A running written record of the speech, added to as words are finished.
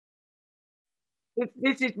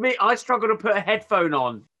This is me. I struggle to put a headphone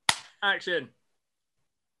on. Action.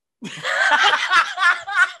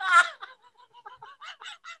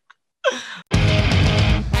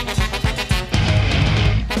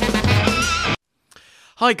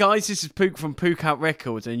 Hi guys, this is Pook from Pookout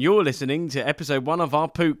Records, and you're listening to episode 1 of our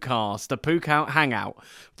Pookcast, the Pookout Hangout.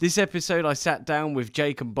 This episode I sat down with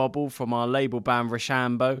Jake and Bobble from our label band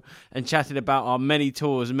Roshambo and chatted about our many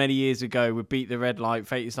tours many years ago with Beat the Red Light,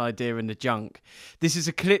 Fate's Idea and The Junk. This is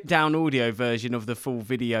a clipped down audio version of the full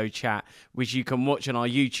video chat, which you can watch on our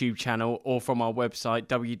YouTube channel or from our website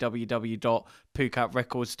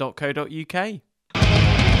www.pookoutrecords.co.uk.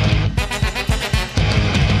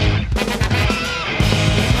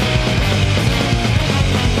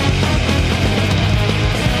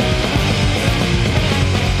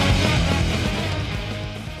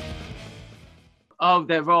 Oh,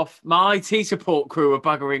 they're off. My IT support crew are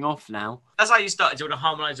buggering off now. That's how you started. Do you want to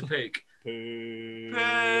harmonise a Pook?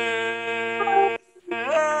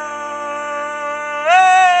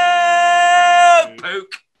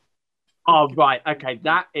 Pook. Oh, right. Okay,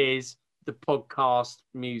 that is the podcast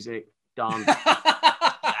music done.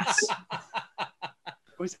 Yes.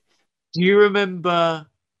 Do you remember?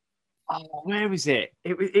 Oh, where was it?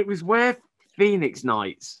 It was where Phoenix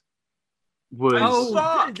Nights was. Oh,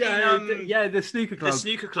 fuck! Yeah, the snooker club. The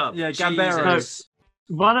snooker club. Yeah, Gamberos.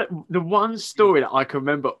 The one story that I can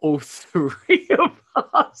remember all three of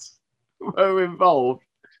us were involved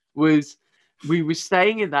was we were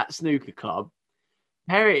staying in that snooker club.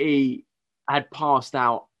 Perity had passed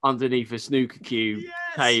out underneath a snooker cube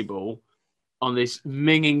table on this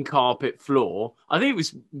minging carpet floor. I think it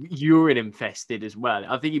was urine infested as well.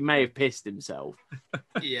 I think he may have pissed himself.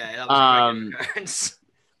 Yeah, that was a regular occurrence.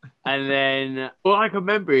 And then all I can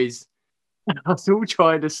remember is I was all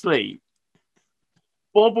trying to sleep.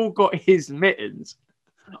 Bobble got his mittens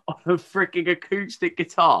on a freaking acoustic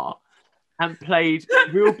guitar and played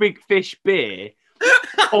Real Big Fish Beer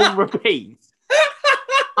on repeat.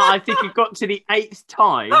 I think it got to the eighth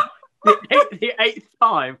time. The eighth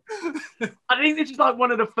time. I think this is like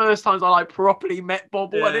one of the first times I properly met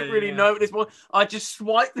Bobble. Yeah, I didn't really know this one. I just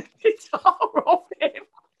swiped the guitar off him.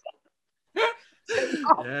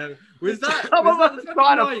 Yeah. Was that Some of us the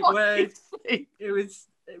trying to night where sleep.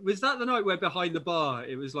 was that the night where behind the bar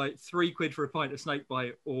it was like £3 for a pint of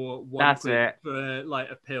snakebite or That's £1 it. for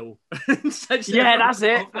like a pill? Yeah, that's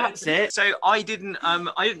it. That's it. So I didn't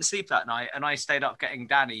sleep that night, and I stayed up getting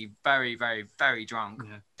Danny very, very, very drunk.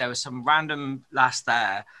 Yeah. There was some random lass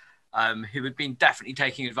there who had been definitely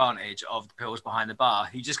taking advantage of the pills behind the bar.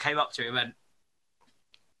 He just came up to him and went,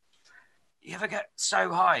 "You ever get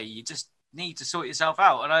so high you just need to sort yourself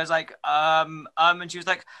out?" And I was like, and she was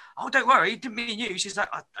like, "Oh, don't worry, it didn't mean you." She's like,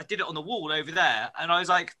 I did it on the wall over there. And I was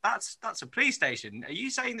like, that's a police station. Are you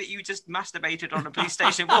saying that you just masturbated on a police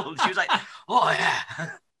station wall? She was like, "Oh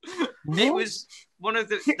yeah." It was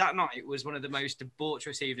that night was one of the most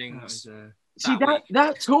debaucherous evenings. See,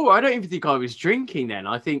 that tour, I don't even think I was drinking then.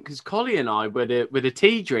 I think because Collie and I were the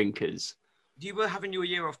tea drinkers. You were having your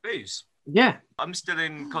year off booze. Yeah. I'm still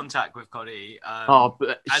in contact with Connie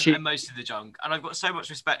and most of the junk. And I've got so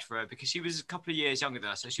much respect for her because she was a couple of years younger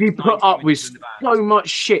than us. So she put up with so much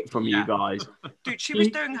shit from you guys. Dude, she was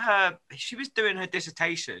doing her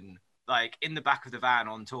dissertation like in the back of the van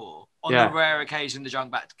on tour. On the rare occasion the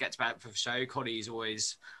junk gets back for the show, Connie's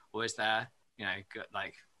always there. You know,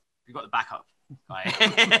 like you've got the backup. Like,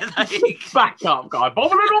 backup guy.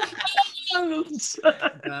 Bobble it off.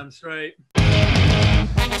 Damn straight.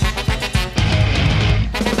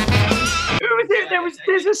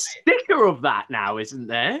 There's a sticker of that now, isn't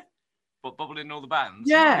there? What, bubbling all the bands?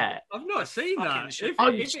 Yeah. I've not seen that.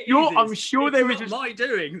 I'm sure there was my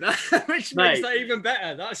doing that, which makes that even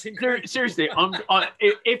better. That's incredible. Seriously,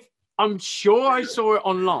 I'm sure I saw it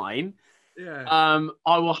online. Yeah.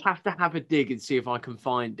 I will have to have a dig and see if I can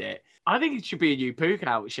find it. I think it should be a new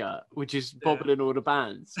Pookout shirt, which is bobbling all the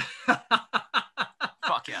bands.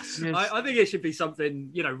 Fuck yes. I think it should be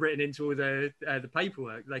something, written into all the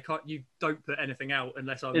paperwork. You don't put anything out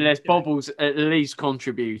unless Bobble's at least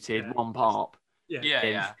contributed one part. In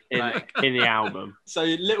the album. So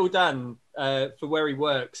Little Dan, for where he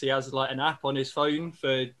works, he has like an app on his phone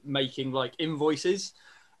for making like invoices.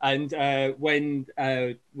 And when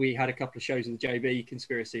we had a couple of shows with the JB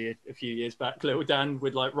Conspiracy a few years back, Little Dan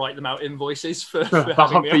would like write them out invoices for having me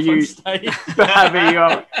up on stage. For having you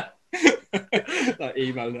up. Like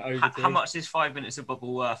emailing it over to How much is 5 minutes of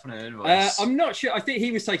bubble worth on an invoice? I'm not sure. I think he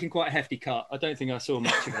was taking quite a hefty cut. I don't think I saw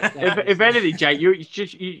much of it. if anything, Jake, you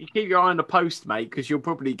keep your eye on the post, mate, because you'll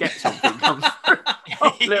probably get something come through.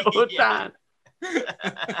 Little Dan.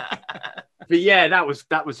 But yeah, that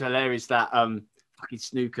was hilarious. That fucking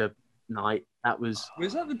snooker night. That was.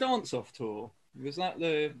 Was that the dance off tour? Was that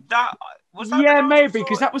the That Yeah, the maybe tour?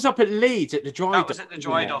 because that was up at Leeds at the dry That dock. was at the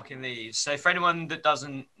dry Yeah. dock in Leeds. So for anyone that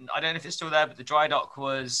doesn't, I don't know if it's still there, but the dry dock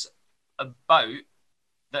was a boat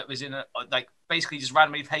that was in a like basically just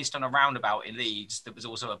randomly placed on a roundabout in Leeds. That was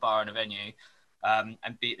also a bar and a venue, and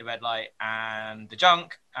Beat the Red Light and the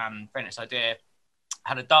Junk and Faintest Idea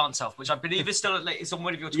had a dance off, which I believe is still it's on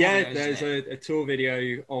one of your tour videos, there's isn't it? a tour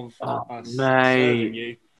video of us mate. serving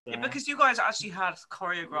you. Yeah, because you guys actually had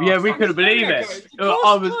choreographed. Yeah, we couldn't believe it.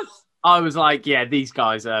 I was like, yeah, these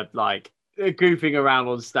guys are like goofing around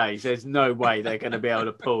on stage. There's no way they're going to be able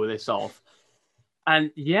to pull this off.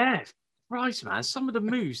 And yeah, Christ, man, some of the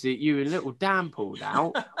moves that you and little Dan pulled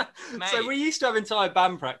out. So we used to have entire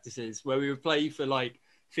band practices where we would play for like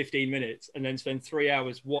 15 minutes and then spend 3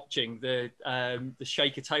 hours watching the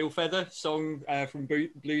Shake a Tail Feather song from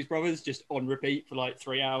Blues Brothers just on repeat for like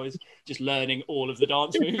 3 hours, just learning all of the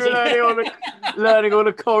dance moves. learning all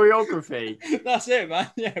the choreography. That's it, man.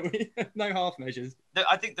 Yeah, no half measures.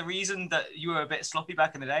 I think the reason that you were a bit sloppy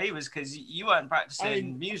back in the day was because you weren't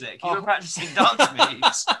practicing music. You were practicing dance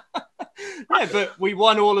moves. Yeah, but we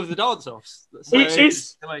won all of the dance-offs. So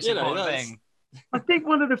It's the most important thing. I think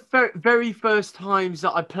one of the very first times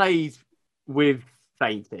that I played with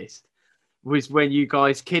Faintest was when you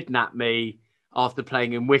guys kidnapped me after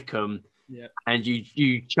playing in Wickham, and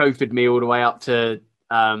you chauffeured me all the way up to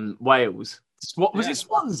Wales. What was it,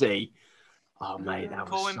 Swansea? Oh mate, that was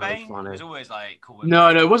Colwyn so Bay? funny. It was always like Colwyn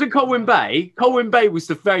No, Bay. it wasn't Colwyn Bay. Colwyn Bay was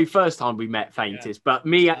the very first time we met Faintest, but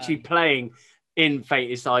me actually playing in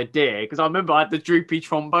Faintest Idea, because I remember I had the droopy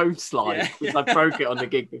trombone slide because I broke it on the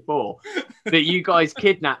gig before. That you guys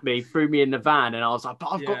kidnapped me, threw me in the van, and I was like, but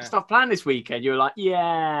I've got stuff planned this weekend. You were like,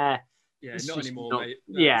 yeah, not anymore, mate.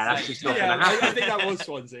 That's just not going to happen. I think that was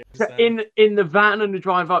Swansea. So in the van and the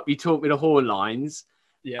drive up, you taught me the horn lines.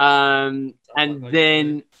 And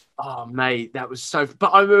then, oh mate, that was so.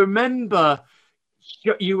 But I remember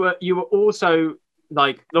you were also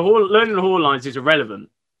like learning the horn lines is irrelevant.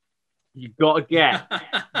 You've got to get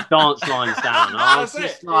dance lines down. I was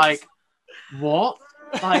just like, what?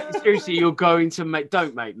 Like, seriously, you're going to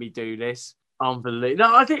don't make me do this. Unbelievable.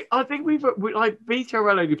 No, I think we like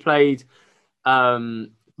BTRL only played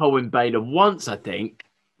Colwyn Bay once, I think,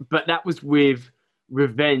 but that was with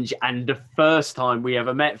Revenge and the first time we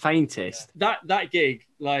ever met Faintest. That gig,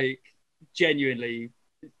 like, genuinely,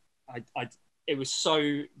 it was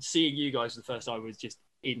so, seeing you guys the first time was just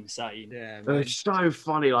insane. It was so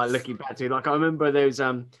funny, like looking back to, like, I remember there was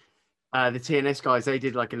the TNS guys, they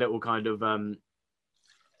did like a little kind of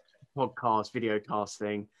podcast video cast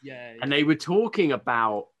thing, and they were talking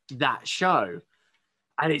about that show,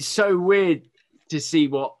 and it's so weird to see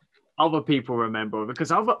what other people remember,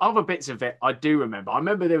 because other bits of it I do remember. I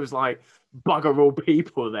remember there was like bugger all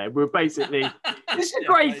people there. We're basically this is a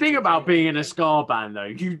great thing about being in a ska band,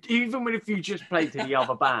 though. Even if you just play to the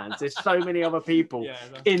other bands, there's so many other people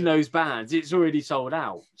in those bands. It's already sold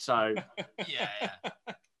out, so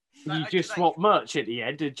you just swap merch at the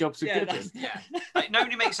end. The jobs are good. Like,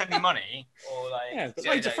 nobody makes any money, or like but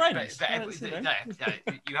loads of friends.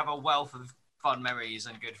 You have a wealth of fun memories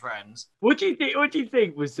and good friends. What do you think? What do you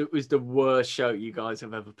think was the worst show you guys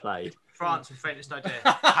have ever played? France with Faintest Idea.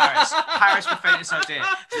 Paris with Faintest Idea.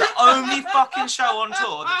 It's the only fucking show on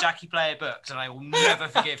tour that Jackie Player booked, and I will never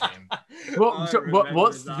forgive him.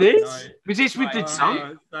 What's this? Was this with the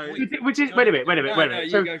Junk? Wait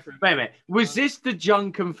a minute. Was this the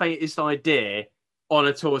Junk and Faintest Idea on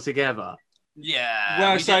a tour together? Yeah.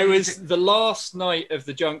 Well, so it was the last night of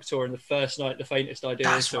the Junk tour and the first night the Faintest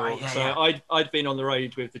Idea tour. Right, so I'd been on the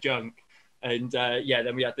road with the Junk, and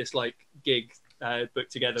then we had this like gig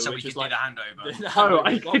booked together, so which we was could like do the handover.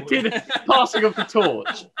 I did passing of the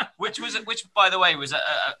torch, which by the way was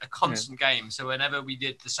a constant game. So whenever we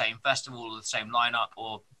did the same festival or the same lineup,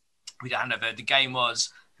 or we did handover, the game was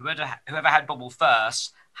whoever had Bobble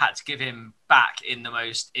first had to give him back in the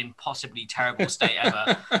most impossibly terrible state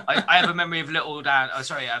ever. I have a memory of little Danny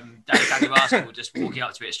Rascal just walking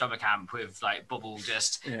up to it at Strummer Camp with like Bobble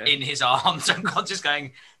just in his arms, unconscious,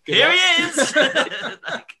 going, "Here he is!"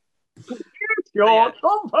 Like, your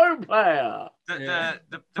trombone player. The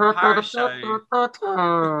Paris show.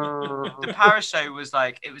 The Paris show was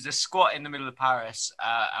like, it was a squat in the middle of Paris,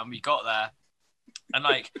 and we got there. And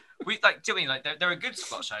like we like, do you know what I mean? Like there are good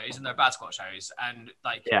squat shows and there are bad squat shows, and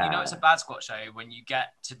like you know it's a bad squat show when you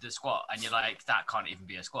get to the squat and you're like, that can't even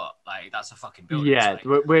be a squat. Like that's a fucking building. Yeah,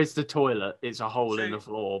 like, where's the toilet? It's a hole in the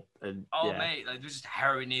floor. And mate, like there's just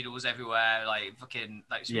heroin needles everywhere. Like fucking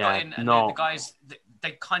like so we got in, and the guys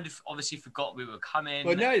they kind of obviously forgot we were coming.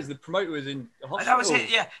 Well, no, the promoter was in the hospital. That was it.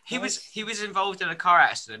 Yeah, he was involved in a car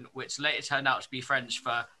accident, which later turned out to be French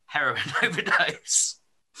for heroin overdose.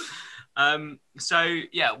 So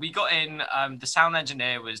yeah, we got in. The sound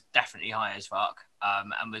engineer was definitely high as fuck,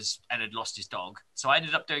 and had lost his dog. So I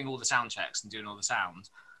ended up doing all the sound checks and doing all the sounds.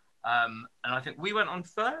 And I think we went on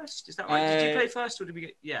first. Is that right? Did you play first, or did we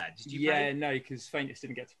get? Yeah, did you play? Yeah, no, because Faintest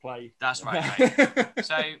didn't get to play. That's right.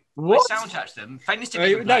 So What? I sound checked them. Faintest didn't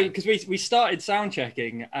even No, play. because we started sound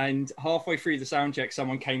checking, and halfway through the sound check,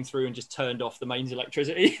 someone came through and just turned off the mains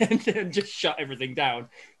electricity and just shut everything down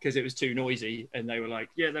because it was too noisy. And they were like,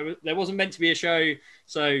 "Yeah, there wasn't meant to be a show,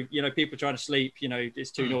 so people trying to sleep.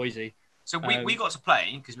 It's too noisy." So we got to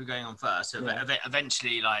play because we were going on first. So Yeah.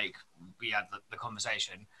 eventually, like, we had the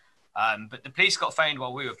conversation. But the police got phoned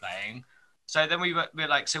while we were playing. So then we were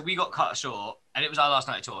like, so we got cut short, and it was our last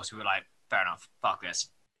night tour. So we were like, fair enough, fuck this.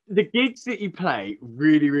 The gigs that you play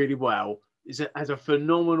really, really well has a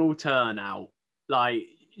phenomenal turnout. Like,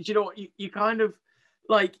 you know what? You kind of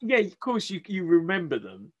like, yeah, of course you remember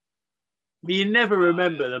them, but you never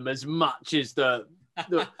remember them as much as the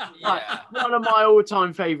like, Yeah. one of my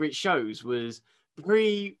all-time favorite shows was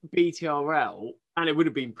pre-BTRL, and it would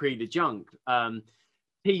have been pre the Junk.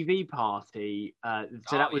 TV party.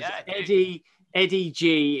 So that was yeah, dude. Eddie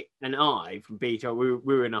G and I from BTRL. We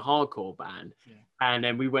were in a hardcore band, Yeah. and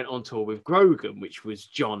then we went on tour with Grogan, which was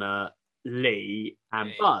Jonna, Lee, and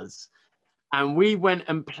Lee. Buzz, and we went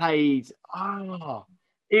and played.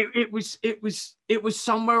 It was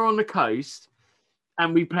somewhere on the coast,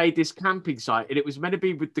 and we played this camping site, and it was meant to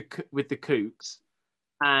be with the Kooks,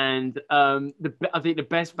 and I think the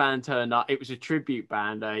best band turned up. It was a tribute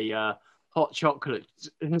band, a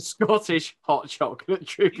Scottish hot chocolate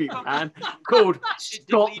tribute band called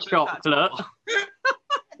Scott Chocolate.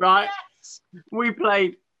 Right? We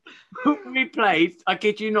played, I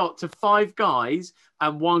kid you not, to 5 guys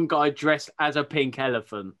and 1 guy dressed as a pink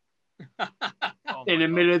elephant in the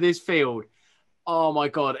middle of this field. Oh my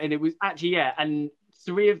God. And it was actually, and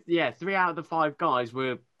 3 out of the 5 guys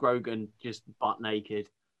were Grogan just butt naked,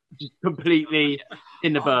 just completely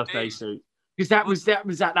in the birthday suit. Because that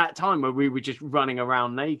was at that time where we were just running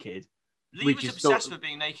around naked. Lee was obsessed with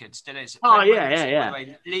being naked, still is. Oh, By yeah. the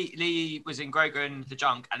way, Lee was in Grogan the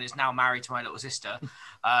Junk and is now married to my little sister.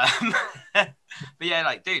 But yeah,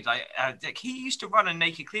 like, dude, like, he used to run a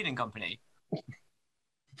naked cleaning company.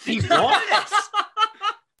 He what?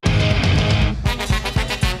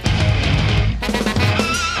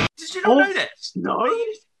 Did you not know this? No.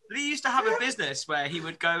 Lee used to have a business where he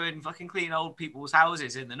would go and fucking clean old people's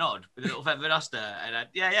houses in the Nod with a little feather duster. And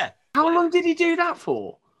yeah. How long did he do that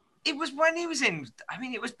for? It was when he was in, I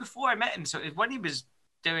mean, it was before I met him. So it was when he was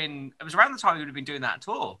doing, it was around the time he would have been doing that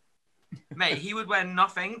tour. Mate, he would wear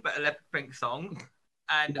nothing but a leopard print thong.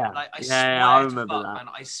 And I swear to fuck, man,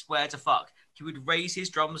 I swear to fuck. He would raise his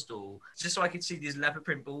drum stool just so I could see these leopard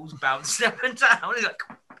print balls bouncing up and down. He's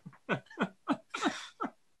like,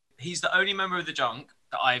 he's the only member of the Junk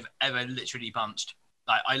that I've ever literally punched.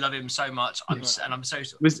 Like, I love him so much. I'm so no,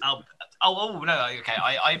 okay.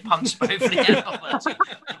 I punched both of the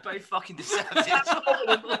You both fucking deserved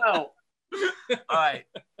it. Well. All right.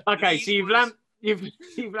 Okay, so you've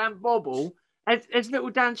lamped Bobble. Has little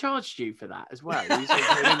Dan charged you for that as well? He's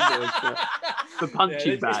for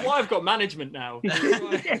punching bag. That's why I've got management now.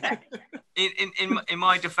 In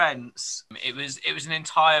my defence, it was an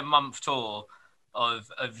entire month tour of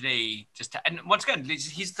Lee and once again,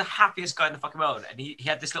 he's the happiest guy in the fucking world, and he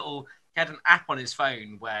had an app on his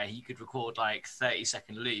phone where he could record like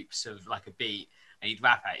 30-second loops of like a beat, and he'd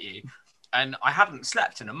rap at you. And I hadn't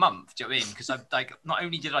slept in a month, do you know what I mean? Because I like, not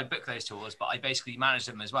only did I book those tours, but I basically managed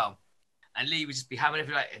them as well. And Lee would just be having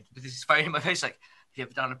every like with his phone in my face, like, have you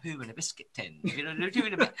ever done a poo in a biscuit tin?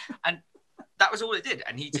 And that was all it did.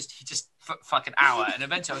 And he just for like an hour, and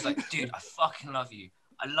eventually I was like, dude, I fucking love you.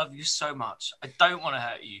 I love you so much. I don't want to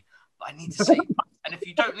hurt you, but I need to sleep. And if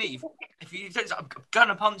you don't leave, I'm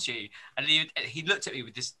gonna punch you. And he looked at me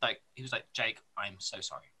with this, like, he was like, Jake, I'm so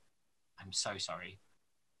sorry. I'm so sorry.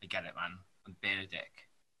 I get it, man. I'm being a dick.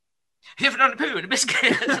 You ever done a poo in a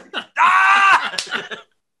biscuit? Ah!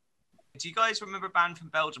 Do you guys remember a band from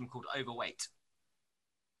Belgium called Overweight?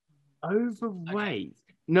 Overweight?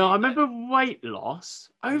 Okay. No, I remember weight loss.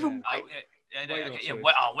 Overweight.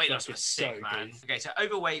 Weight loss was sick, man. Good. Okay, so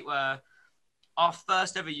Overweight were our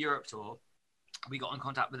first ever Europe tour. We got in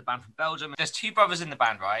contact with a band from Belgium. There's 2 brothers in the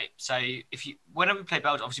band, right? So whenever we play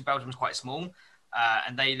Belgium, obviously Belgium's quite small,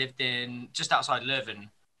 and they lived in just outside Leuven.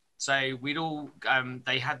 So we'd all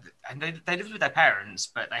they lived with their parents,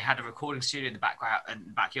 but they had a recording studio in the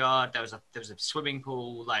backyard. There was a swimming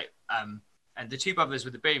pool, like And the two brothers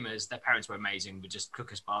with the boomers, their parents were amazing, would just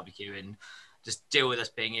cook us barbecue and just deal with us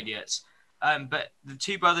being idiots. But the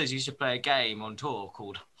two brothers used to play a game on tour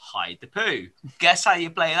called Hide the Poo. Guess how you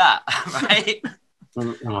play that, right?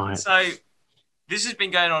 Right. So this has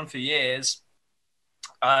been going on for years.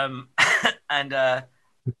 And I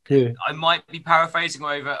might be paraphrasing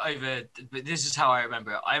over, but this is how I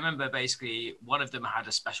remember it. I remember basically one of them had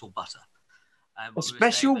a special butter. A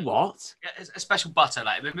special what? A special butter,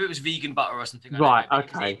 like maybe it was vegan butter or something. Right,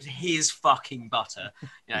 okay. It was his fucking butter.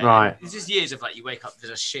 You know, right. This is years of like you wake up,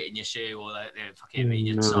 there's a shit in your shoe or like fucking in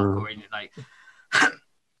your sock or in your, like.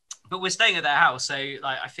 But we're staying at their house, so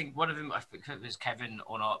like I think one of them, I think it was Kevin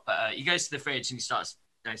or not, but he goes to the fridge and he starts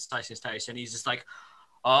slicing his toast, and he's just like,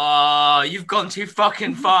 "Oh, you've gone too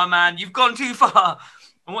fucking far, man! You've gone too far."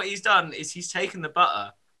 And what he's done is he's taken the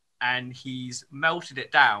butter and he's melted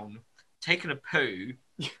it down, taken a poo,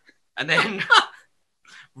 and then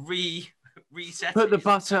reset. Put the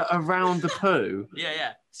butter around the poo.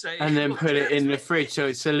 Yeah. So and then put it in the fridge so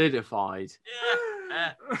it's solidified.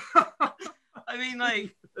 Yeah. I mean,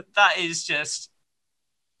 like that is just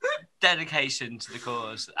dedication to the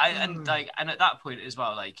cause. And at that point as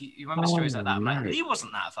well, like you remember stories like that. I'm like, he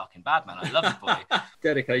wasn't that fucking bad, man. I love the boy.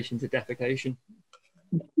 Dedication to defecation.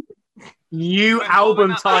 New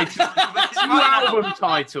album title. New album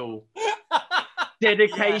title.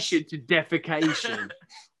 Dedication to defecation.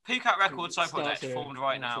 Pookout Records side project formed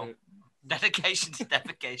right now. Dedication to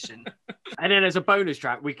defecation. And then as a bonus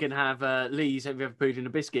track, we can have Lee's "Have You Ever Pooed in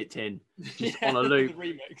a Biscuit Tin" just on a loop.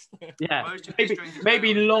 Remix. Yeah,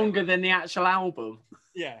 maybe longer than the actual album.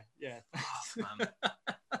 Yeah. Oh, man.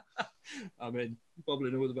 I'm in.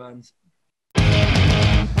 Bobbling all the bands.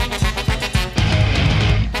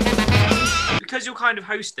 Because you're kind of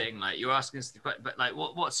hosting, like you're asking us, but like,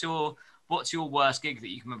 what's your worst gig that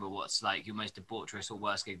you can remember? What's like your most debaucherous or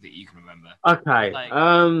worst gig that you can remember? Okay. Like,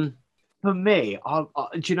 for me,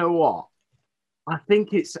 do you know what? I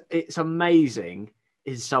think it's amazing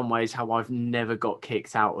in some ways how I've never got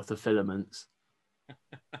kicked out of the Filaments.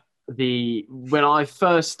 When I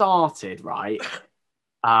first started, right,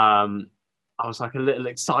 I was like a little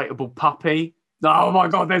excitable puppy. Oh my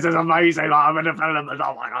god, this is amazing! Like, I'm in the Filaments.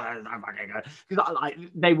 Oh my god, this is so fucking good. Because like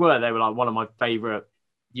they were like one of my favorite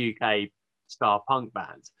UK ska punk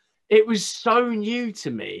bands. It was so new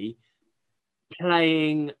to me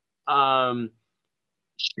playing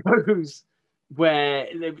shows where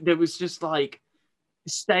there was just like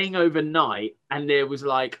staying overnight and there was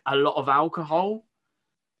like a lot of alcohol.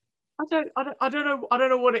 I don't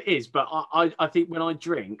know what it is, but I think when I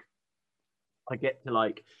drink, I get to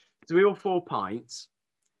like 3 or 4 pints.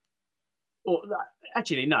 Or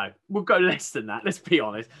actually, no, we'll go less than that. Let's be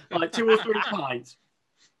honest, like 2 or 3 pints,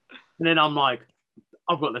 and then I'm like,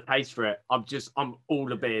 I've got the taste for it. I'm all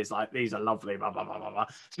the beers, like these are lovely, blah, blah, blah, blah, blah.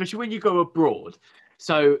 Especially when you go abroad.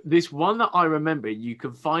 So this one that I remember, you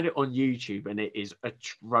can find it on YouTube and it is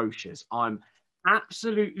atrocious. I'm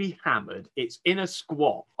absolutely hammered. It's in a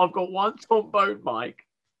squat. I've got one trombone mic,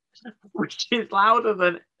 which is louder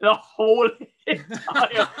than the whole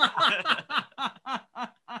entire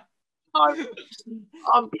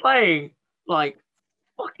I'm playing like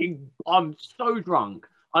fucking, I'm so drunk.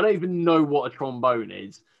 I don't even know what a trombone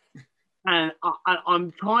is. And I'm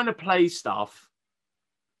trying to play stuff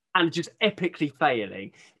and just epically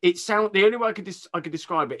failing. The only way I could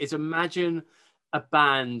describe it is imagine a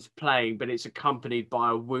band playing, but it's accompanied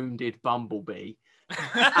by a wounded bumblebee.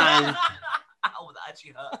 And, ow, that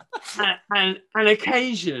actually hurt. And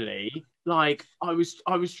occasionally, like I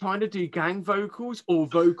was trying to do gang vocals or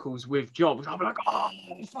vocals with jobs. I'm like, oh,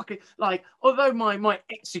 fucking, like, although my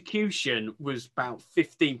execution was about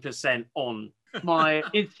 15% on, my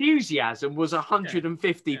enthusiasm was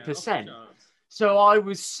 150%. So I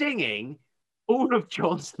was singing all of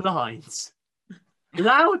John's lines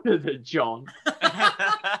louder than John,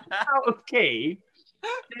 out of key.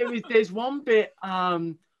 There's one bit.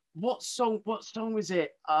 What song was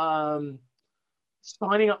it?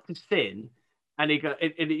 Signing Up to Sin, and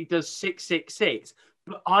he does 666,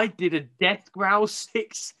 but I did a death growl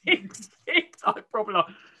 666. I probably like.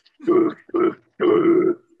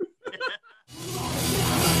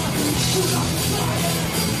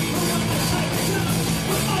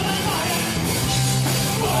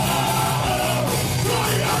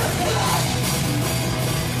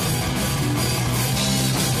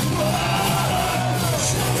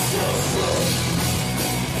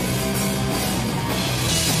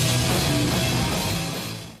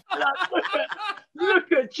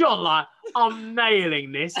 Look at John, like, I'm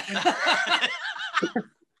nailing this. At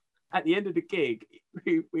the end of the gig,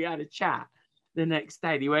 we had a chat the next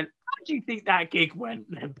day. And he went, do you think that gig went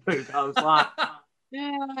then, Pook? I was like,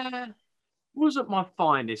 yeah, wasn't my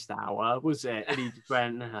finest hour, was it? And he just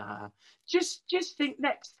went, nah. Just think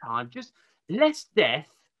next time, just less death,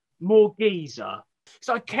 more geezer.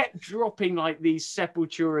 So I kept dropping like these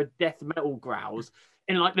Sepultura death metal growls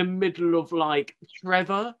in like the middle of like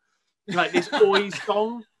Trevor, like this Oi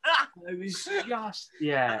song. It was just,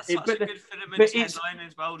 yeah. That's such a good Filament headline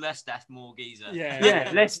as well. Less death, more geezer.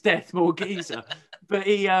 Yeah, less death, more geezer. But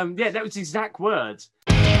he, yeah, that was his exact words.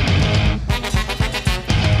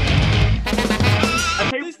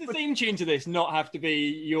 Does the theme tune to this not have to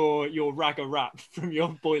be your ragga rap from your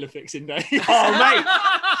boiler fixing days? Oh, mate.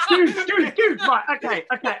 Dude. Right,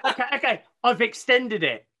 okay. I've extended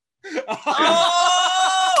it.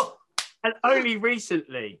 Oh! And only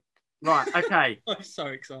recently. Right, okay. I'm so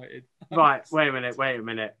excited. Right, wait a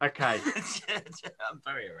minute. Okay. I'm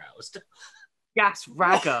very aroused. Gas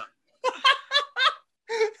ragga.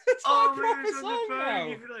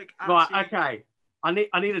 Right, okay. I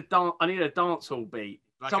need a dance hall beat.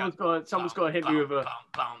 Like Someone's got to hit me with a.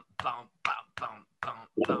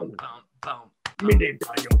 Minute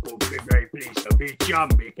you're very pleased to meet ya.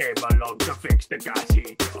 Me came along to fix the gas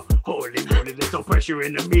heater. Holy moly, there's no pressure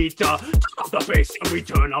in the meter. Turn up the bass and we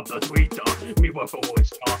turn up the tweeter. Me work for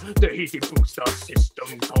Oyster, the heating booster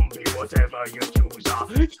system. Combi, whatever you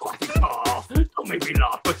choose. Squatty car. Don't make me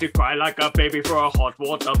laugh, but you cry like a baby for a hot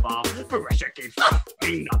water bath. Pressure keeps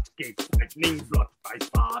dropping, nuts keep tightening, blood price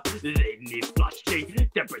bar. They need flushing,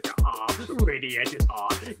 temperature up, radiators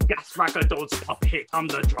hard. Gas racker don't stop, here come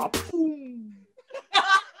the drop.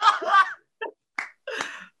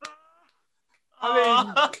 I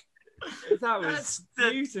mean, that was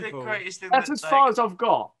beautiful. The greatest thing. That's as far as I've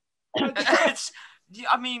got. I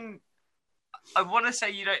mean, I want to say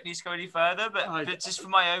you don't need to go any further, but just for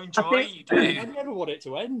my own joy, you do. I never want it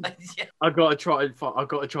to end. Yeah. I've got to try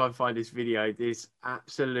and find this video. This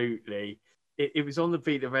absolutely. It was on the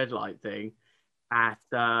Beat the Red Light thing at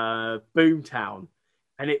Boomtown,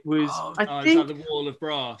 and it was. I think the Wall of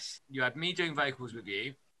Brass. You had me doing vocals with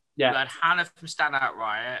you. Yeah. You had Hannah from Stand Out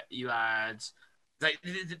Riot. You had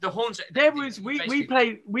the horns. There was we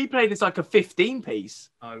played this like a 15 piece.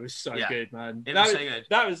 Oh, it was so good, man. It was so good.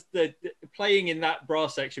 That was the playing in that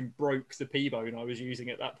brass section broke the P-bone I was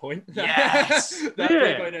using at that point. Yes.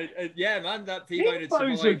 P-bone, man, that P-bone.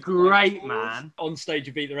 P-bones are great, man. On stage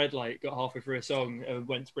of Beat the Red Light, got halfway through a song and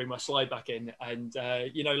went to bring my slide back in, and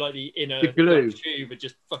like the inner glue tube had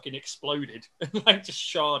just fucking exploded, like just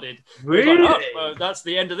sharded. Really? Like, well, that's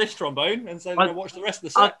the end of this trombone, and so I watched the rest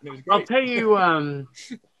of the set, and it was great. I'll tell you.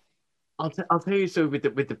 I'll tell you so with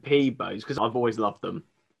the P-bones, because I've always loved them.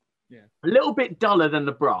 Yeah. A little bit duller than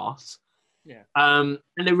the brass. Yeah. And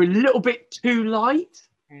they were a little bit too light.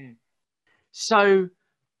 Mm. So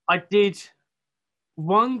I did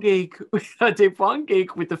one gig. I did one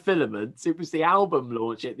gig with the Filaments. It was the album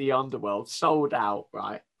launch at the Underworld, sold out,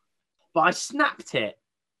 right? But I snapped it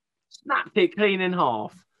clean in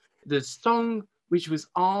half. The song which was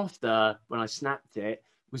after when I snapped it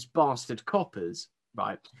was Bastard Coppers,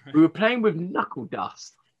 right? We were playing with Knuckle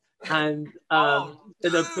Dust. And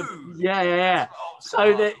yeah.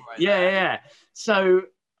 So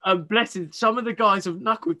blessed, some of the guys of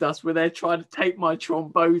Knuckle Dust were there trying to tape my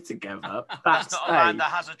trombone together backstage. That's not a band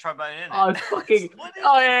that has a trombone in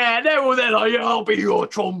it. They're all there like, yeah, I'll be your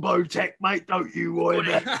trombone tech, mate. Don't you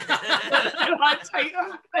worry. I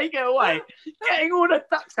take it away, getting all the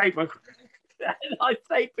duct tape. I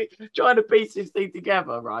tape it, trying to piece this thing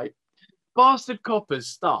together, right? Bastard Coppers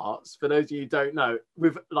starts, for those of you who don't know,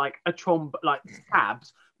 with like a like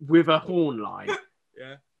tabs with a horn line.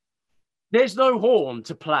 Yeah. There's no horn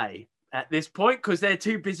to play at this point because they're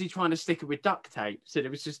too busy trying to stick it with duct tape. So it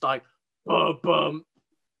was just like, bum.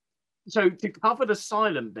 So to cover the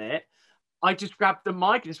silent bit, I just grabbed the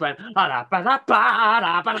mic and just went throughout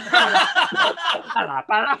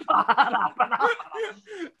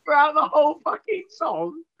the whole fucking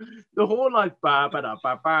song. The horn line's ba ba da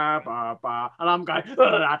ba ba ba ba, and I'm going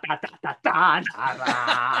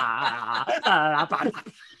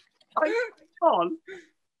on.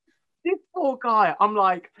 This poor guy, I'm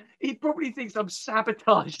like, he probably thinks I'm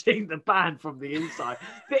sabotaging the band from the inside.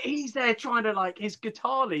 But he's there trying to, like, his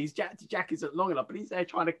guitar leads, Jack isn't long enough, but he's there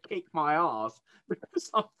trying to kick my ass because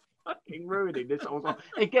I'm fucking ruining this whole song.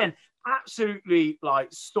 Again, absolutely,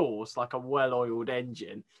 like, sauce, like a well-oiled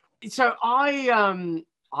engine. So I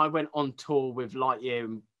went on tour with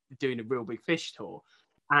Lightyear doing a Real Big Fish tour.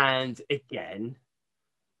 And again,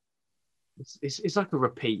 it's like a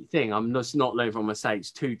repeat thing. I'm just not over on my mistakes,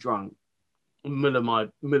 too drunk. Muller my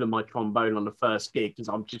trombone on the first gig because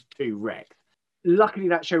I'm just too wrecked. luckily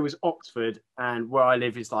that show was Oxford, and where I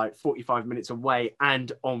live is like 45 minutes away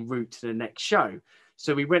and en route to the next show.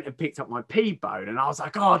 So we went and picked up my P-bone, and I was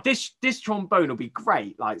like, oh, this trombone will be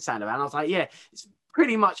great, like sound of it. And I was like, yeah, it's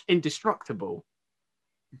pretty much indestructible.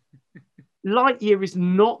 Lightyear is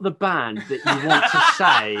not the band that you want to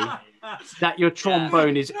say that your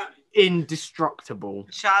trombone is indestructible.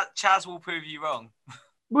 Chaz will prove you wrong.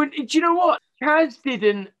 Well, do you know what? Chaz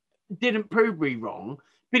didn't prove me wrong,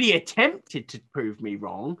 but he attempted to prove me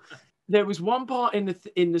wrong. There was one part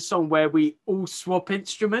in the song where we all swap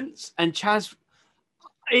instruments, and Chaz.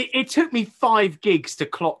 It took me 5 gigs to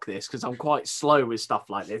clock this because I'm quite slow with stuff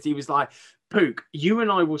like this. He was like, Pook, you and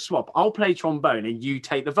I will swap. I'll play trombone and you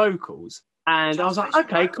take the vocals. And I was like,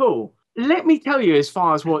 okay, cool. Let me tell you as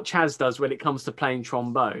far as what Chaz does when it comes to playing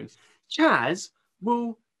trombone. Chaz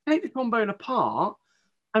will take the trombone apart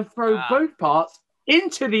and throw both parts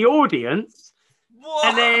into the audience. What?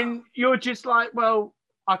 And then you're just like, well,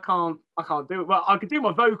 I can't do it. Well, I can do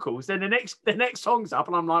my vocals. Then the next song's up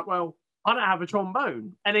and I'm like, well, I don't have a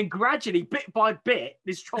trombone. And then gradually, bit by bit,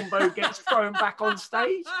 this trombone gets thrown back on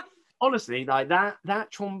stage. Honestly, like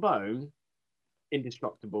that trombone,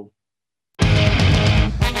 indestructible. I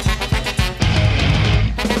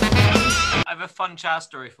have a fun Chaz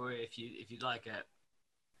story for you if you'd like it.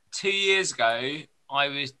 2 years ago, I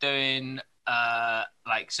was doing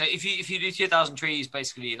so if you do 2,000 Trees,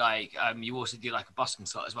 basically you also do like a busking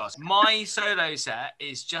slot as well. So my solo set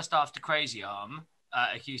is just after Crazy Arm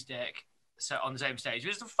acoustic. So on the same stage, it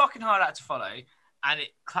was a fucking hard act to follow, and it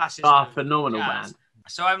clashes. Phenomenal band.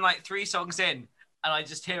 So I'm like 3 songs in, and I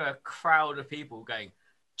just hear a crowd of people going,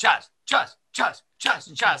 Chaz, Chaz, Chaz,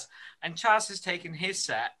 Chaz, Chaz, and Chaz has taken his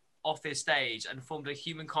set off his stage and formed a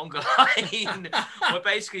human conga line, where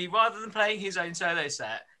basically rather than playing his own solo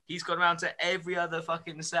set, he's gone around to every other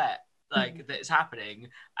fucking set that's happening,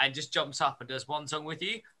 and just jumps up and does one song with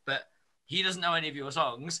you, but he doesn't know any of your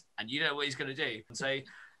songs, and you know what he's gonna do, and so.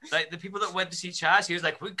 Like the people that went to see Chaz, he was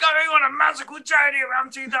like, "We're going on a magical journey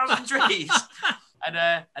around 2,000 trees," and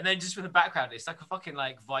then just from the background, it's like a fucking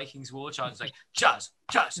like Vikings war chant. It's like Chaz,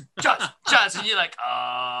 Chaz, Chaz, Chaz, and you're like,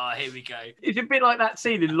 "Ah, here we go." It's a bit like that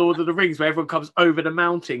scene in Lord of the Rings where everyone comes over the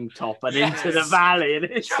mountain top and into the valley, and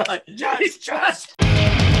it's Chaz, like, it's Chaz.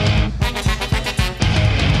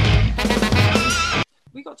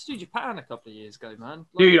 We got to do Japan a couple of years ago, man.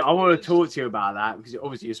 Dude, I want to talk to you about that because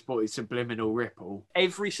obviously you're sporting Subliminal Ripple.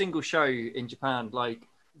 Every single show in Japan, like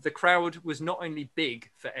the crowd was not only big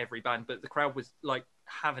for every band, but the crowd was like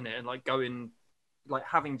having it and like going, like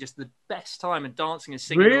having just the best time and dancing and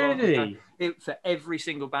singing. Really? For every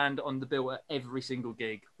single band on the bill at every single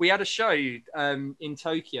gig. We had a show in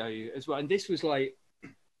Tokyo as well, and this was like,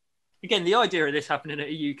 again, the idea of this happening at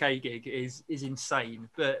a UK gig is insane,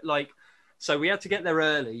 but like. So we had to get there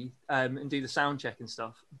early and do the sound check and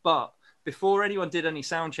stuff. But before anyone did any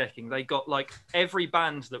sound checking, they got like every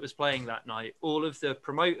band that was playing that night, all of the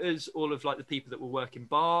promoters, all of like the people that were working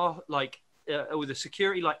bar, like all the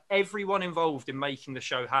security, like everyone involved in making the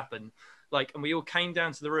show happen. Like, and we all came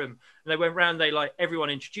down to the room and they went round. They like everyone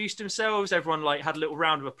introduced themselves. Everyone like had a little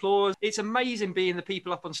round of applause. It's amazing being the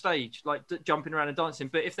people up on stage, like jumping around and dancing.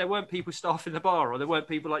 But if there weren't people staffing the bar or there weren't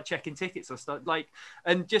people like checking tickets or stuff, like,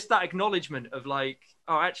 and just that acknowledgement of like,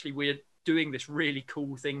 oh, actually, we're doing this really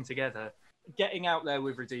cool thing together. Getting out there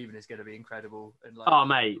with Redeeming is going to be incredible. And like, oh,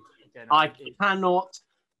 mate, again, I cannot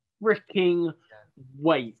freaking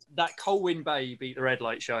wait. That Colwyn Bay Beat the Red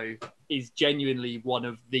Light show is genuinely one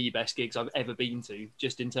of the best gigs I've ever been to,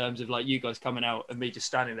 just in terms of like you guys coming out and me just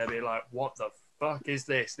standing there being like, what the fuck is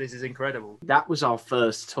this? This is incredible. That was our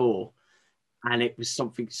first tour, and it was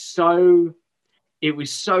something so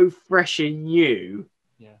fresh and new.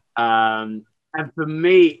 Yeah. And for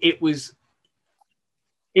me, it was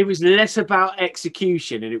less about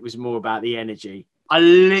execution and it was more about the energy. I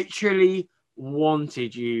literally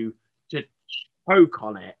wanted you to choke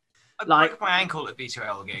on it. I broke my ankle at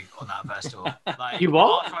B2L gig on that first tour. Like, you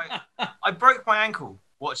what? I broke my ankle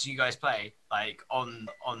watching you guys play, like on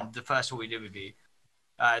the first tour we did with you.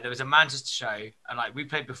 There was a Manchester show, and like we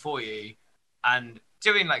played before you, and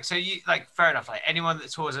doing like, so you like, fair enough, like anyone that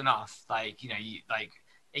tours enough, like, you know, you like,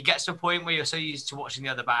 it gets to a point where you're so used to watching the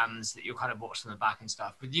other bands that you'll kind of watch from the back and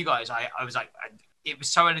stuff. With you guys, I was like, it was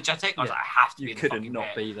so energetic. I was like, I have to be in the fucking couldn't not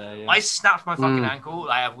pit. be there. Yeah. I snapped my fucking ankle.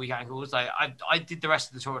 I have weak ankles. Like I did the rest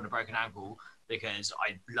of the tour on a broken ankle because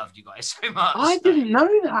I loved you guys so much. I didn't know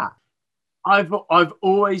that. I've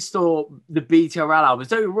always thought the BTRL albums,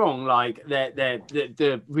 don't get me wrong, like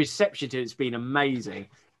the reception to it's been amazing,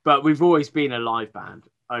 but we've always been a live band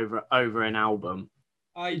over an album.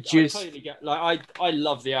 I totally get, like, I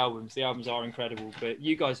love the albums. The albums are incredible, but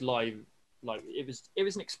you guys live like it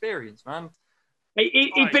was an experience, man.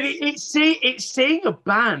 It's seeing a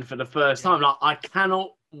band for the first time. Like, I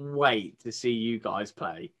cannot wait to see you guys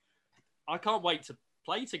play. I can't wait to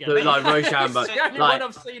play together. Like Roshambo. It's the only Like, one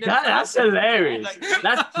I've seen. that's hilarious.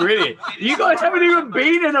 That's brilliant. You guys haven't even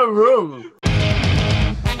been in a room.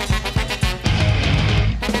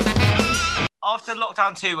 After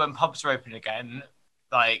lockdown 2, when pubs were open again,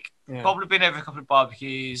 like Bob had been over a couple of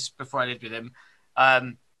barbecues before I lived with him.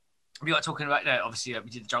 We got talking about, obviously we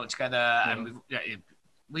did the drunk together, and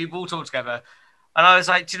we've all talked together. And I was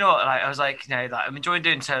like, do you know what? Like, I was like, I'm enjoying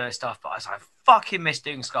doing solo stuff, but I was like, I fucking miss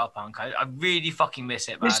doing ska punk. I really fucking miss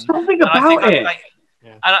it, man. There's something about it.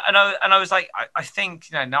 And I was like, I think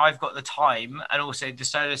now I've got the time, and also the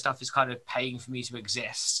solo stuff is kind of paying for me to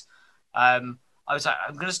exist. I was like,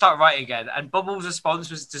 I'm gonna start writing again. And Bubble's response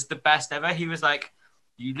was just the best ever. He was like,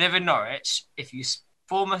 "You live in Norwich. If you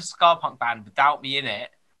form a ska punk band without me in it,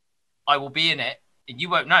 I will be in it, and you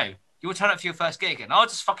won't know. You'll turn up for your first gig, and I'll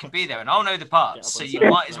just fucking be there, and I'll know the parts. So you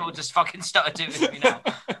might as well just fucking start doing it with me now."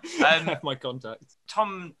 My contact.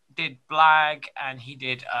 Tom did Blag, and he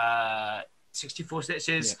did 64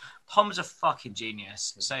 Stitches. Yeah. Tom's a fucking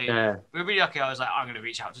genius. So we're really lucky. I was like, I'm going to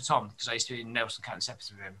reach out to Tom, because I used to be in Nelson County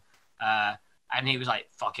Steppers with him. And he was like,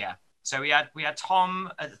 fuck yeah. So we had Tom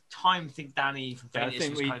at the time. I think Danny from Phineas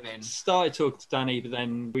was kind of in. Started talking to Danny, but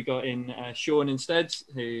then we got in Sean instead,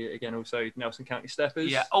 who again also Nelson County Steppers.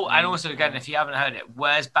 Yeah. Oh, and also again, if you haven't heard it,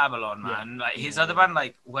 where's Babylon, man? Like his other band,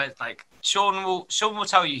 where's Sean will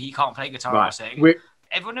tell you he can't play guitar or sing.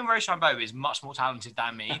 Everyone in Roshambo is much more talented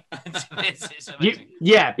than me. It's amazing.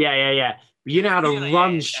 Yeah. You know how to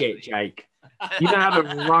run shit, Jake. You know how to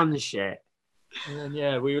run shit. And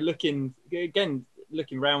then we were looking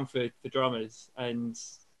around for drummers, and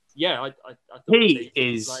I thought Pete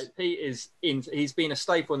is in. He's been a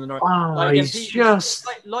staple in the night. Oh, he's just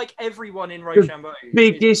like everyone in Roshambo.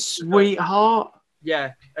 Biggest sweetheart.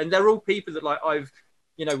 Yeah, and they're all people that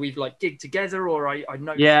we've gigged together, or I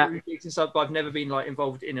know through gigs and stuff, but I've never been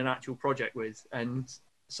involved in an actual project with. And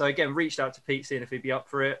so again, reached out to Pete, seeing if he'd be up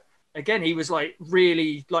for it. Again, he was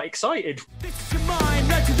really excited. This is mine,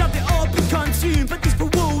 legends of it all be consumed, but these for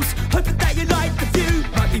walls, hoping that you like the view.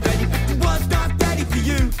 Might be ready, but the world's not ready for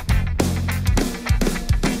you.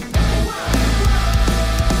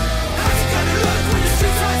 How's it gonna look when the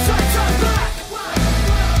streets outside turn black?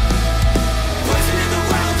 Poison in the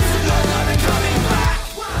world doesn't look like they're coming back.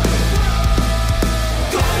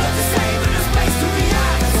 Gotta look the same in a space to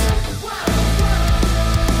react.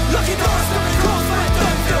 Looking doors coming across where I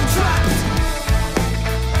don't feel trapped.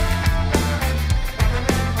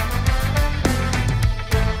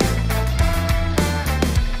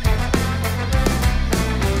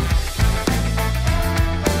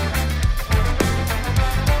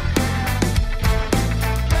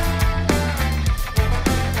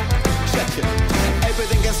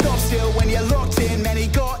 Everything can stop still when you're locked in. Many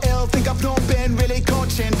got ill, think I've not been really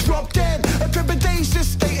coaching. Dropped in, a trepidation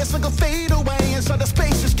status like a fade away inside the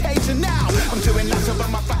space is caging now. I'm doing nothing but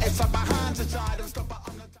my fat inside my hands are tied and stuff.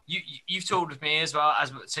 You've toured with me as well,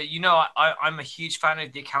 so I'm a huge fan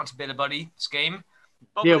of the Accountability Buddy scheme.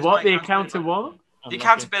 The Accountability what? The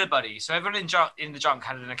Accountability Buddy. So everyone in the junk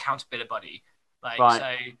had an Accountability Buddy.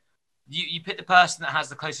 So you pick the person that has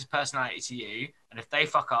the closest personality to you, and if they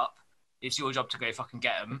fuck up, it's your job to go fucking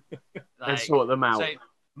get them. And sort them out. So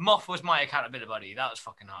Moth was my accountability buddy. That was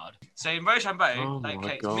fucking hard. So in Roshambo,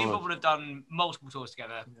 so me and Bobble have done multiple tours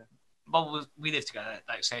together. Yeah. Bobble, we live together.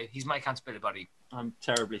 So he's my accountability buddy. I'm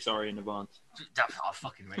terribly sorry in advance. I'll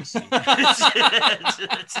fucking race you.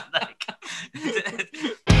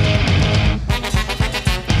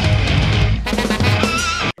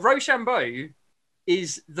 Roshambo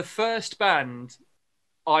is the first band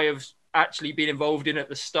I have actually been involved in at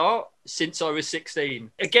the start since I was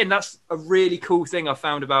 16. Again, that's a really cool thing I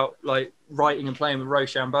found about writing and playing with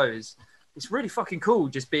Roshambo. It's really fucking cool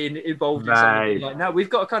just being involved in something now we've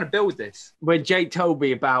got to kind of build this. When Jake told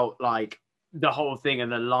me about the whole thing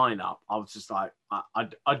and the lineup, I was just like, I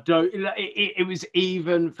don't. It was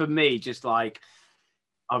even for me, just I've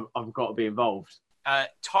got to be involved.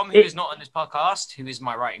 Tom, who is not on this podcast, who is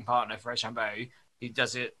my writing partner for Roshambo, who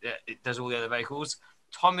does all the other vocals.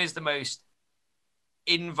 Tom is the most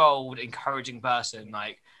involved, encouraging person.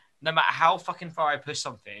 No matter how fucking far I push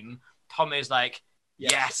something, Tom is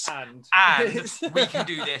yes, and we can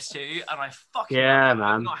do this too. And I fucking man.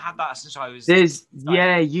 I've not had that since I was.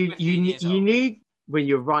 You need, when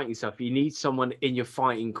you're writing stuff, you need someone in your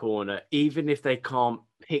fighting corner, even if they can't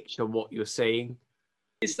picture what you're saying.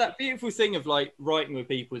 It's that beautiful thing of writing with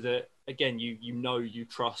people that, again, you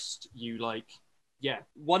trust, yeah,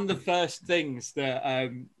 one of the first things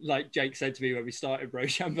that like Jake said to me when we started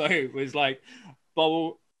Roshambo was like,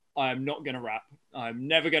 Bobble, I am not going to rap. I'm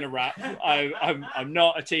never going to rap. I'm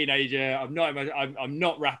not a teenager. I'm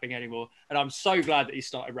not rapping anymore. And I'm so glad that he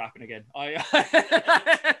started rapping again.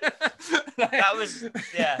 That was,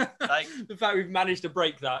 yeah, like the fact we've managed to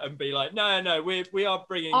break that and be like, no, we are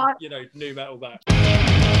bringing, new metal back.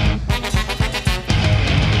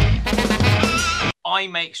 I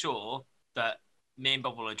make sure that me and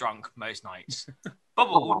Bobble are drunk most nights.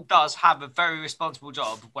 Bobble does have a very responsible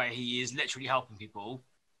job where he is literally helping people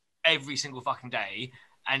every single fucking day,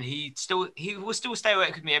 and he will still stay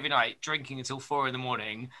awake with me every night, drinking until 4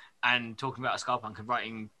 a.m. and talking about a ska punk and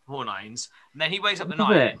writing porn lines. And then he wakes up at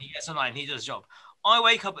 9 and he gets online and he does his job. I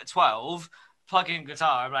wake up at 12, plug in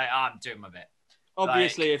guitar, I'm like, I'm doing my bit.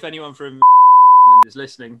 Obviously, if anyone from is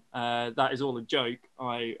listening, that is all a joke.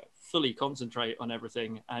 I fully concentrate on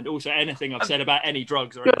everything, and also anything I've said about any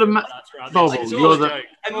drugs or anything like that throughout Bobble, this. you're the...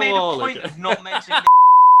 I made a point of not mentioning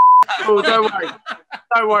Oh, don't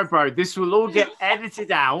worry, bro. This will all get edited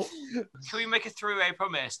out. Can we make a three-way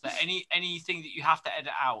promise that anything that you have to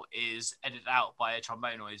edit out is edited out by a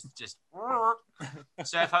trombone noise? Just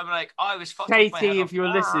so if I'm like, I was fucked Katie, off my head if you're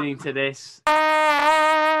listening to this, I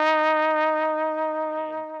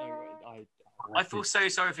feel so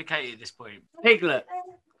sorry for Katie at this point. Piglet,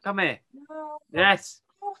 come here. Yes.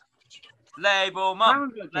 Label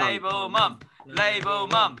mum, label mum, label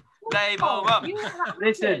mum, label mum.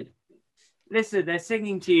 Listen, they're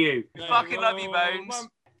singing to you. Fucking love you, Bones.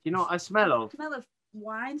 You know what I smell of? Smell of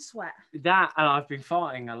wine sweat. That, and I've been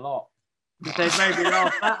farting a lot. They made me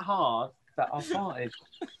laugh that hard that I farted.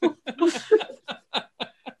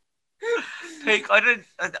 Pig,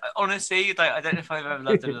 honestly, like, I don't know if I've ever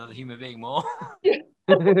loved another human being more.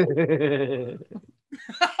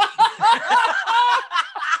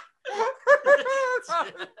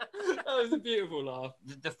 That was a beautiful laugh.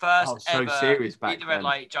 The first so ever serious back Beat the Red then.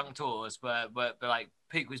 Light junk tours were like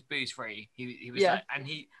Pook was booze free. He was Yeah. like,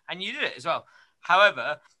 and you did it as well.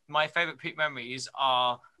 However, my favourite Pook memories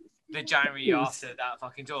are the January after that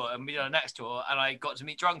fucking tour, and we did our next tour, and I got to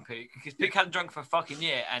meet drunk Pook because Pook hadn't drunk for a fucking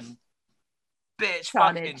year, and bitch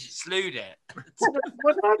fucking Carnage. slewed it.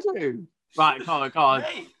 What did I do? Right, come on.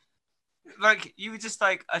 Mate, like, you were just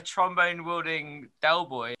like a trombone wielding Del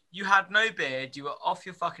boy. You had no beard. You were off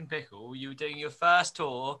your fucking pickle. You were doing your first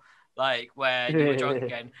tour, like, where you were drunk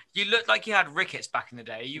again. You looked like you had rickets back in the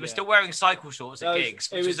day. You were still wearing cycle shorts at gigs,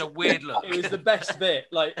 which was a weird look. It was the best bit.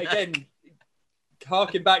 Like, again,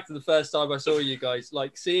 harking back to the first time I saw you guys,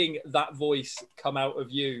 like, seeing that voice come out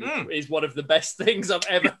of you is one of the best things I've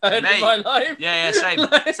ever heard in my life. Yeah, same.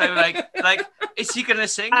 So, like, is he gonna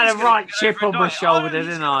sing? I had He's a gonna right go chip over on and my die. shoulder, He's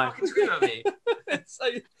didn't gonna I? fucking scream at me. So,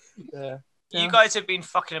 yeah. You guys have been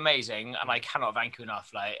fucking amazing, and I cannot thank you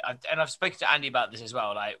enough. Like, I've spoken to Andy about this as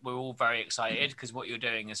well. Like, we're all very excited because what you're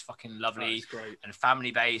doing is fucking lovely and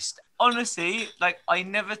family based. Honestly, like, I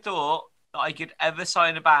never thought that I could ever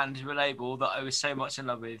sign a band to a label that I was so much in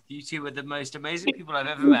love with. You two were the most amazing people I've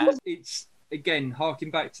ever met. It's, again,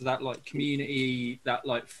 harking back to that, like, community, that,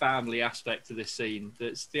 like, family aspect of this scene.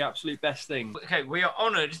 That's the absolute best thing. Okay, we are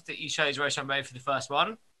honoured that you chose Roshambo for the first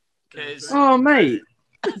one. Because Oh, mate.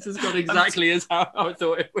 This has gone exactly as how I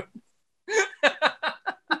thought it would.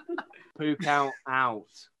 Pookout out.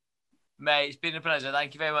 mate, it's been a pleasure.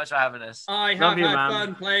 Thank you very much for having us. I Love have you, had man.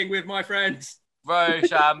 fun playing with my friends.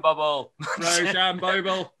 Roshambo.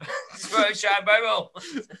 Roshambo. Roshambo.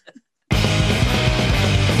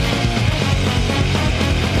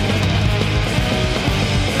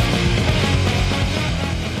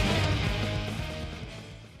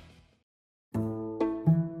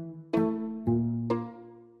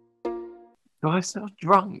 Do I sound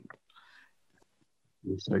drunk?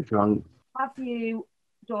 You're so drunk. Have you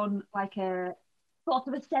done like a sort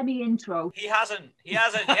of a semi-intro? He hasn't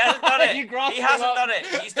done it. You grasped He him hasn't up. done it.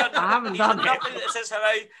 He's done. I haven't he's done it. nothing that says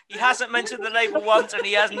hello. He hasn't mentioned the label once, and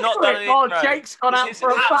he has not done it. Oh, Jake's gone out This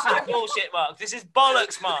for a is absolute fact. bullshit, Mark. This is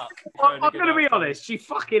bollocks, Mark. I'm going to be honest. She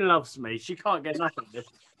fucking loves me. She can't get enough of this.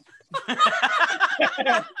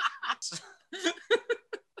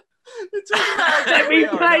 Let me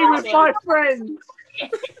play with my friends.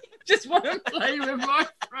 Just want to play with my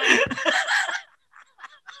friends.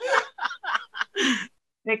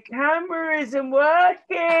 The camera isn't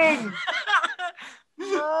working.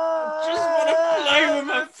 Just want to play with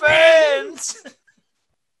my friends.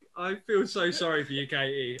 I feel so sorry for you,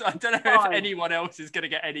 Katie. I don't know Fine. if anyone else is going to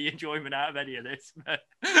get any enjoyment out of any of this, but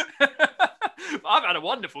I've had a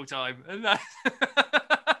wonderful time. And